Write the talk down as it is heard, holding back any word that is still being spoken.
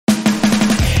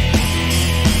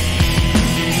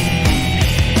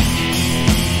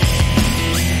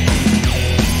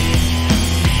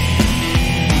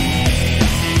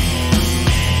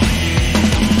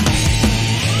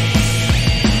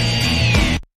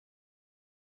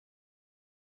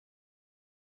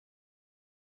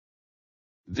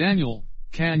Daniel,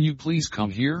 can you please come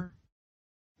here?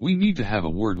 We need to have a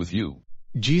word with you.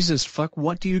 Jesus fuck,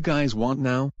 what do you guys want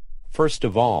now? First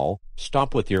of all,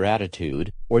 stop with your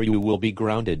attitude, or you will be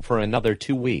grounded for another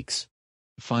 2 weeks.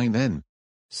 Fine then.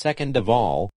 Second of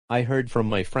all, I heard from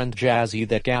my friend Jazzy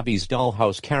that Gabby's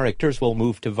Dollhouse characters will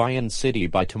move to Vyond City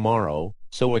by tomorrow,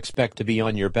 so expect to be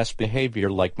on your best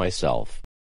behavior like myself.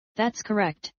 That's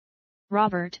correct.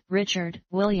 Robert, Richard,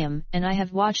 William, and I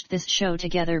have watched this show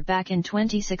together back in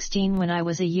 2016 when I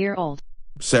was a year old.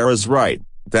 Sarah's right,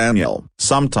 Daniel.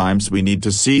 Sometimes we need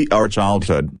to see our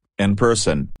childhood in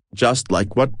person, just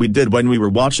like what we did when we were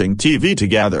watching TV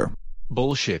together.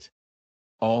 Bullshit.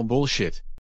 All bullshit.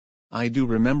 I do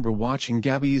remember watching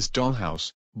Gabby's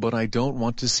Dollhouse, but I don't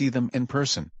want to see them in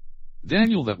person.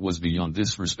 Daniel, that was beyond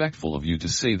disrespectful of you to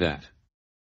say that.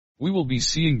 We will be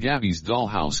seeing Gabby's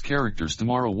Dollhouse characters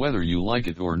tomorrow whether you like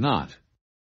it or not.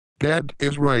 Dad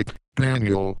is right,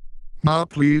 Daniel. Now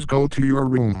please go to your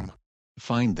room.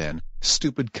 Fine then,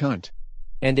 stupid cunt.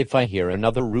 And if I hear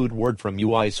another rude word from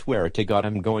you, I swear to God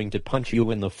I'm going to punch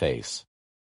you in the face.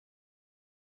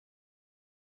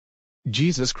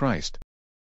 Jesus Christ.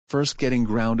 First getting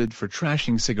grounded for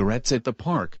trashing cigarettes at the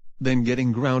park, then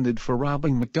getting grounded for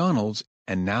robbing McDonald's,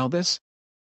 and now this?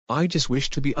 I just wish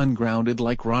to be ungrounded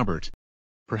like Robert.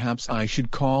 Perhaps I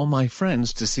should call my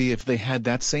friends to see if they had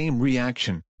that same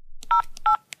reaction.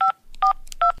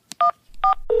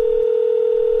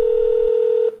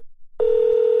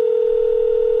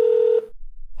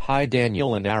 Hi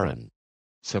Daniel and Aaron.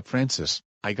 So Francis,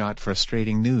 I got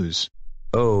frustrating news.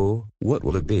 Oh, what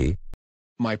will it be?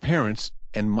 My parents,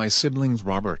 and my siblings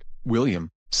Robert, William,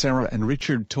 Sarah and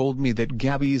Richard told me that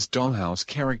Gabby's Dollhouse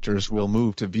characters will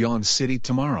move to Vyond City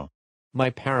tomorrow. My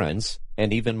parents,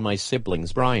 and even my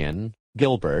siblings Brian,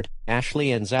 Gilbert,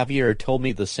 Ashley and Xavier told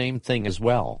me the same thing as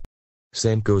well.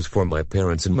 Same goes for my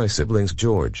parents and my siblings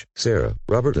George, Sarah,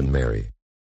 Robert and Mary.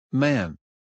 Man.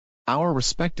 Our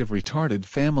respective retarded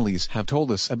families have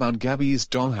told us about Gabby's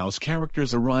Dollhouse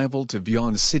characters' arrival to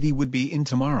Vyond City would be in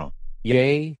tomorrow.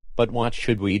 Yay, but what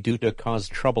should we do to cause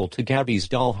trouble to Gabby's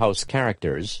Dollhouse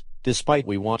characters, despite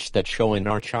we watched that show in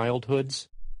our childhoods?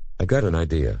 I got an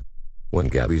idea. When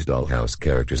Gabby's Dollhouse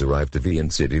characters arrive to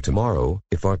Vyond City tomorrow,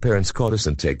 if our parents call us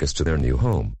and take us to their new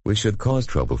home, we should cause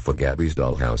trouble for Gabby's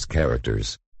Dollhouse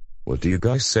characters. What do you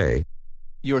guys say?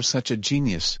 You're such a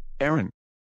genius, Aaron.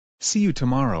 See you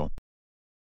tomorrow.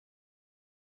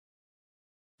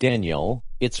 Daniel,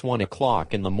 it's 1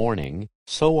 o'clock in the morning,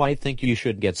 so I think you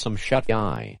should get some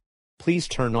shut-eye. Please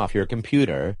turn off your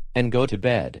computer, and go to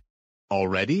bed.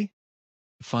 Already?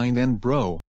 Fine then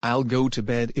bro, I'll go to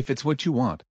bed if it's what you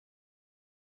want.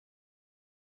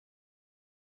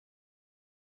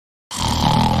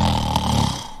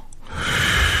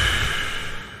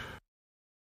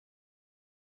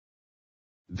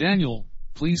 Daniel,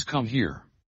 please come here.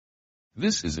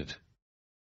 This is it.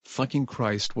 Fucking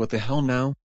Christ, what the hell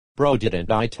now? Bro, didn't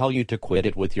I tell you to quit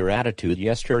it with your attitude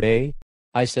yesterday?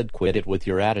 I said quit it with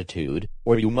your attitude,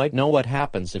 or you might know what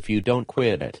happens if you don't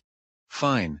quit it.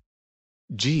 Fine.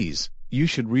 Geez, you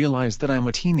should realize that I'm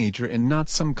a teenager and not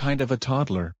some kind of a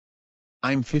toddler.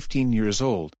 I'm 15 years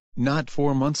old, not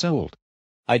 4 months old.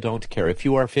 I don't care if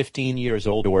you are 15 years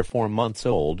old or 4 months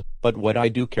old, but what I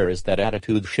do care is that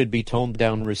attitude should be toned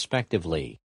down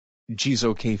respectively. Geez,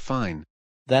 okay, fine.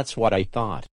 That's what I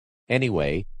thought.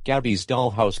 Anyway, Gabby's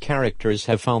Dollhouse characters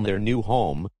have found their new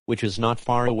home, which is not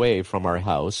far away from our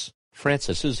house,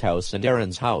 Francis's house and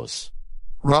Aaron's house.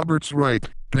 Robert's right,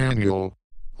 Daniel.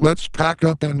 Let's pack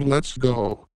up and let's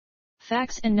go.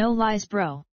 Facts and no lies,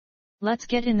 bro. Let's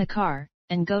get in the car,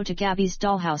 and go to Gabby's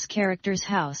Dollhouse character's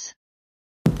house.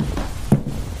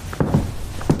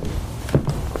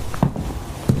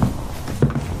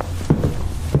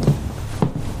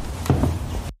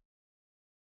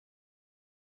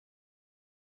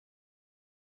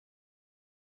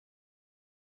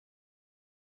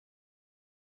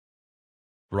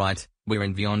 Right, we're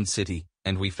in Vyond City,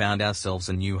 and we found ourselves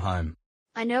a new home.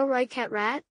 I know, right, Cat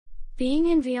Rat? Being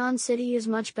in Vyond City is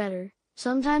much better.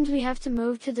 Sometimes we have to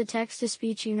move to the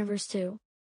text-to-speech universe too.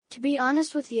 To be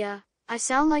honest with ya, I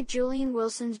sound like Julian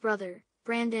Wilson's brother,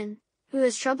 Brandon, who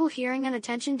has trouble hearing and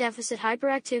attention deficit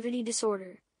hyperactivity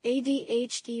disorder,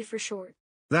 ADHD for short.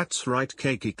 That's right,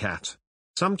 Cakey Cat.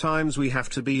 Sometimes we have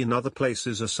to be in other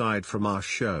places aside from our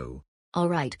show.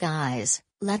 Alright guys,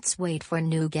 let's wait for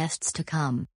new guests to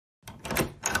come.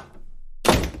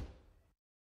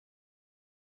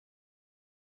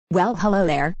 Well, hello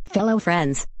there, fellow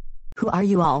friends. Who are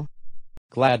you all?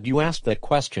 Glad you asked that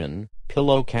question,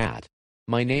 Pillow Cat.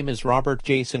 My name is Robert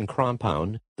Jason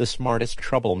Crompound, the smartest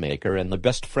troublemaker and the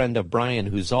best friend of Brian,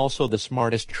 who's also the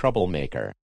smartest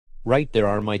troublemaker. Right there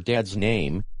are my dad's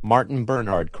name, Martin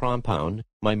Bernard Crompound,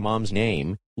 my mom's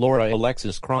name, Laura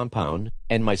Alexis Crompound,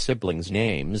 and my siblings'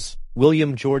 names,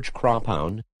 William George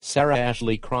Crompound, Sarah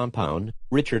Ashley Crompound,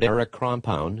 Richard Eric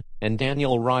Crompound, and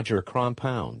Daniel Roger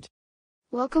Crompound.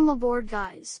 Welcome aboard,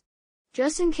 guys.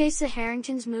 Just in case the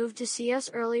Harringtons moved to see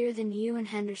us earlier than you and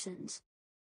Hendersons.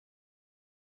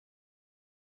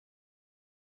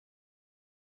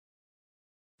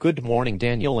 Good morning,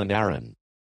 Daniel and Aaron.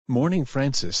 Morning,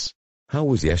 Francis. How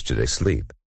was yesterday's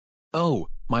sleep? Oh,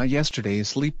 my yesterday's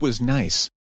sleep was nice.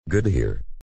 Good to hear.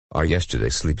 Our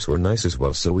yesterday's sleeps were nice as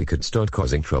well, so we could start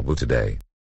causing trouble today.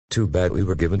 Too bad we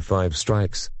were given 5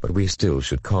 strikes, but we still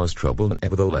should cause trouble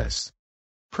nevertheless.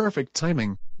 Perfect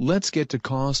timing. Let's get to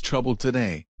cause trouble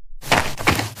today.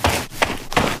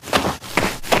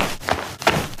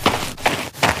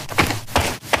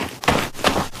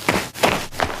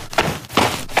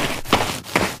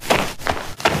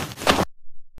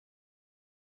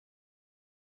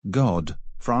 God,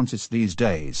 Francis these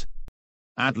days.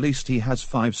 At least he has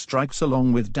 5 strikes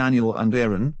along with Daniel and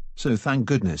Aaron, so thank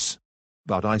goodness.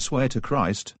 But I swear to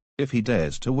Christ, if he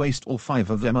dares to waste all 5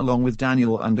 of them along with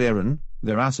Daniel and Aaron,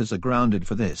 their asses are grounded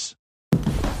for this.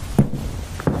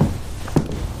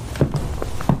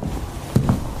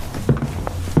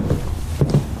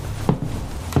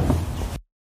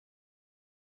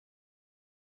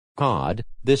 God,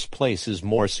 this place is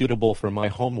more suitable for my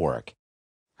homework.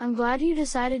 I'm glad you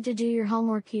decided to do your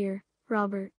homework here,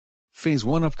 Robert. Phase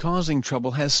 1 of causing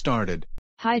trouble has started.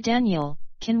 Hi Daniel,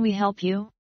 can we help you?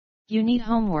 You need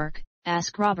homework,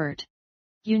 ask Robert.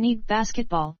 You need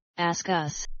basketball, ask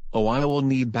us. Oh, I will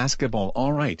need basketball,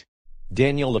 alright.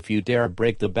 Daniel, if you dare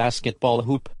break the basketball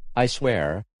hoop, I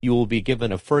swear, you will be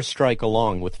given a first strike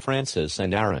along with Francis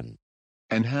and Aaron.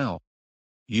 And how?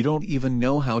 You don't even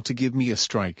know how to give me a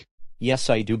strike.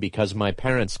 Yes, I do, because my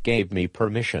parents gave me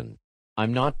permission.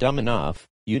 I'm not dumb enough,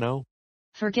 you know.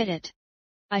 Forget it.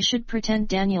 I should pretend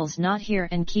Daniel's not here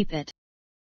and keep it.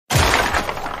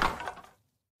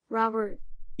 Robert.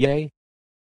 Yay.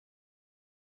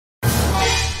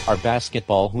 Our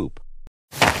basketball hoop.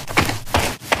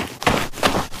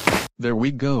 There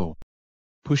we go.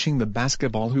 Pushing the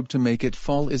basketball hoop to make it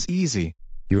fall is easy.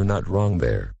 You're not wrong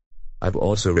there. I've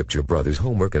also ripped your brother's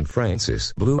homework and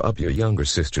Francis blew up your younger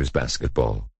sister's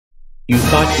basketball. You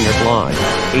thought you were blind,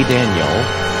 eh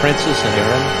Daniel, Francis and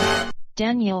Aaron?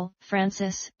 Daniel,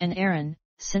 Francis, and Aaron,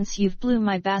 since you've blew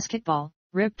my basketball,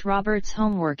 ripped Robert's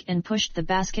homework and pushed the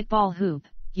basketball hoop,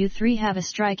 you 3 have a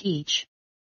strike each.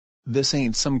 This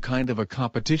ain't some kind of a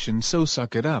competition, so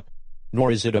suck it up.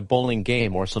 Nor is it a bowling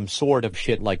game or some sort of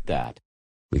shit like that.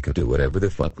 We can do whatever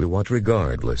the fuck we want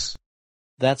regardless.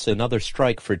 That's another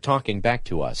strike for talking back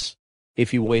to us.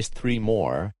 If you waste 3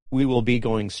 more, we will be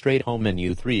going straight home and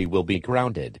you 3 will be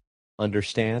grounded.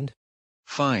 Understand?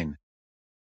 Fine.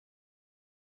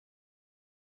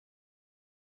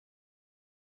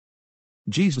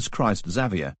 Jesus Christ,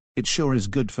 Xavier, it sure is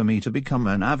good for me to become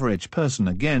an average person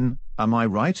again, am I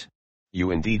right?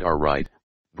 You indeed are right,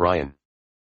 Brian.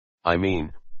 I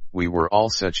mean, we were all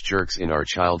such jerks in our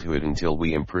childhood until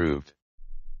we improved.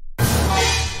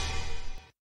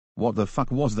 What the fuck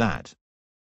was that?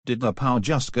 Did the power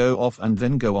just go off and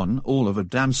then go on all of a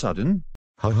damn sudden?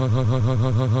 Ha ha ha ha ha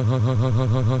ha ha ha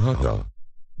ha ha ha.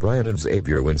 Brian and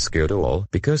Xavier went scared all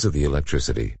because of the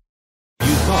electricity.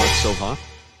 You thought so,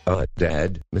 huh?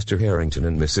 Dad, Mr. Harrington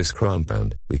and Mrs.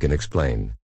 Crompound, we can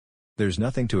explain. There's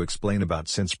nothing to explain about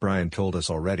since Brian told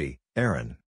us already,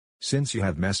 Aaron. Since you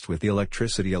have messed with the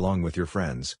electricity along with your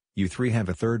friends, you 3 have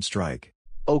a 3rd strike.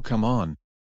 Oh come on.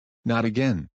 Not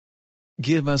again.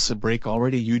 Give us a break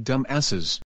already, you dumb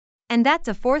asses. And that's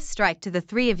a 4th strike to the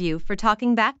 3 of you for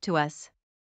talking back to us.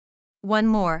 1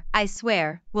 more, I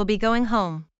swear, we'll be going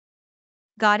home.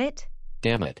 Got it?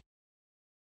 Damn it.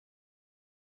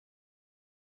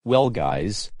 Well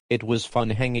guys, it was fun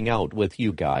hanging out with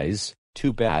you guys,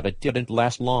 too bad it didn't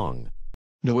last long.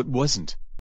 No it wasn't.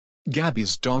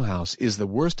 Gabby's Dollhouse is the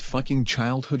worst fucking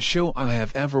childhood show I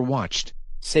have ever watched.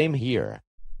 Same here.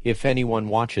 If anyone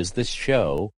watches this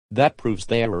show, that proves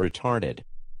they are retarded.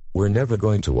 We're never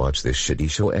going to watch this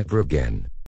shitty show ever again.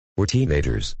 We're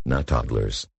teenagers, not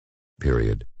toddlers.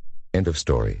 Period. End of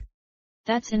story.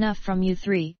 That's enough from you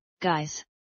 3, guys.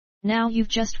 Now you've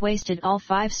just wasted all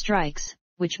 5 strikes,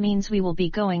 which means we will be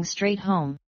going straight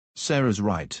home. Sarah's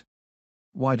right.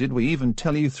 Why did we even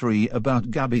tell you 3 about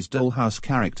Gabby's Dollhouse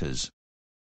characters?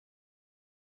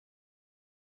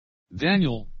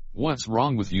 Daniel, what's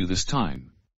wrong with you this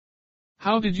time?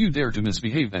 How did you dare to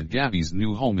misbehave at Gabby's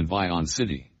new home in Vyond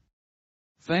City?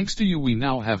 Thanks to you we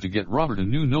now have to get Robert a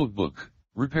new notebook,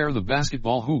 repair the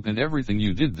basketball hoop and everything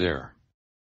you did there.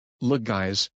 Look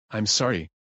guys, I'm sorry.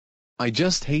 I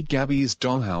just hate Gabby's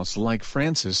dollhouse like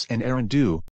Francis and Aaron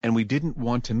do, and we didn't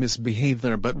want to misbehave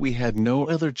there but we had no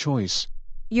other choice.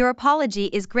 Your apology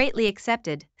is greatly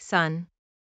accepted, son.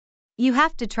 You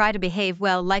have to try to behave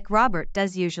well like Robert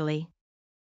does usually.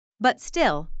 But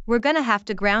still, we're gonna have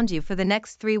to ground you for the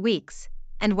next 3 weeks,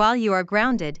 and while you are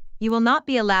grounded, you will not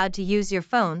be allowed to use your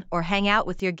phone or hang out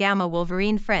with your Gamma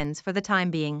Wolverine friends for the time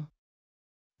being.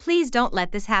 Please don't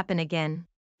let this happen again.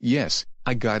 Yes,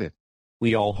 I got it.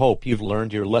 We all hope you've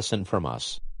learned your lesson from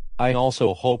us. I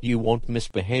also hope you won't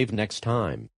misbehave next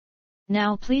time.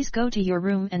 Now please go to your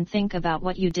room and think about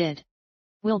what you did.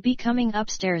 We'll be coming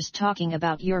upstairs talking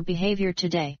about your behavior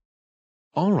today.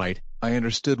 Alright, I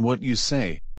understood what you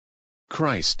say.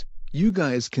 Christ, you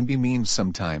guys can be mean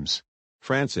sometimes.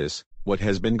 Francis, what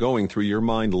has been going through your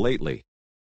mind lately?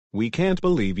 We can't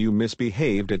believe you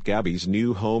misbehaved at Gabby's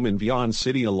new home in Vyond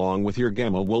City along with your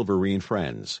Gamma Wolverine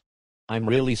friends. I'm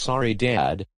really sorry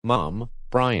Dad, Mom,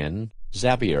 Brian,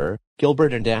 Xavier,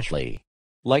 Gilbert and Ashley.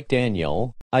 Like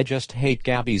Daniel, I just hate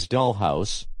Gabby's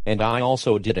dollhouse, and I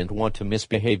also didn't want to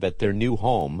misbehave at their new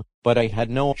home, but I had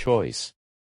no choice.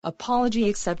 Apology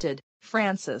accepted,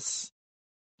 Francis.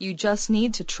 You just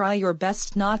need to try your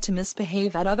best not to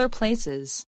misbehave at other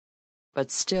places.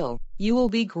 But still, you will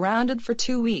be grounded for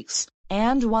 2 weeks,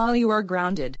 and while you are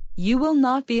grounded, you will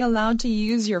not be allowed to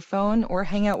use your phone or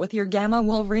hang out with your Gamma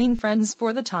Wolverine friends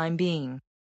for the time being.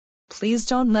 Please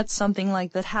don't let something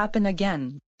like that happen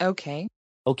again, okay?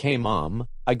 Okay Mom,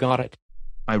 I got it.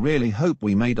 I really hope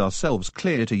we made ourselves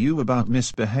clear to you about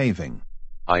misbehaving.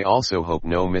 I also hope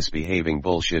no misbehaving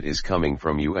bullshit is coming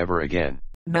from you ever again.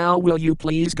 Now will you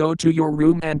please go to your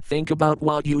room and think about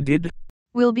what you did?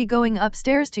 We'll be going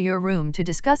upstairs to your room to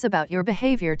discuss about your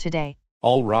behavior today.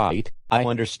 All right, I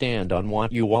understand on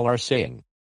what you all are saying.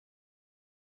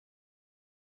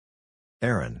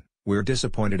 Aaron, we're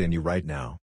disappointed in you right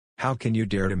now. How can you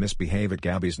dare to misbehave at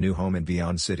Gabby's new home in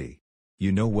Vyond City?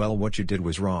 You know well what you did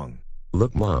was wrong.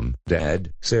 Look Mom,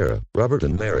 Dad, Sarah, Robert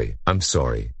and Mary, I'm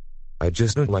sorry. I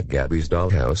just don't like Gabby's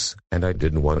dollhouse, and I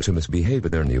didn't want to misbehave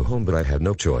at their new home but I had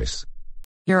no choice.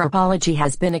 Your apology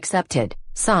has been accepted,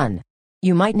 son.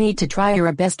 You might need to try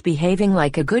your best behaving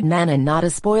like a good man and not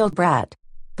a spoiled brat.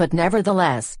 But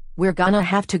nevertheless, we're gonna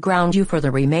have to ground you for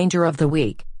the remainder of the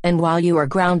week, and while you are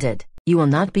grounded, you will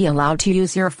not be allowed to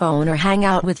use your phone or hang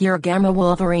out with your Gamma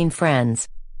Wolverine friends.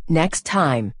 Next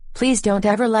time, please don't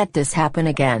ever let this happen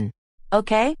again.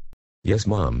 Okay? Yes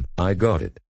Mom, I got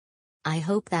it. I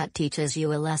hope that teaches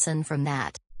you a lesson from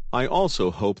that. I also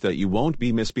hope that you won't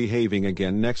be misbehaving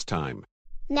again next time.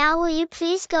 Now will you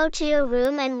please go to your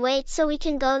room and wait so we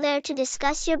can go there to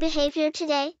discuss your behavior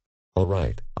today?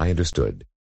 Alright, I understood.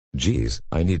 Geez,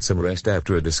 I need some rest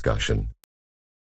after a discussion.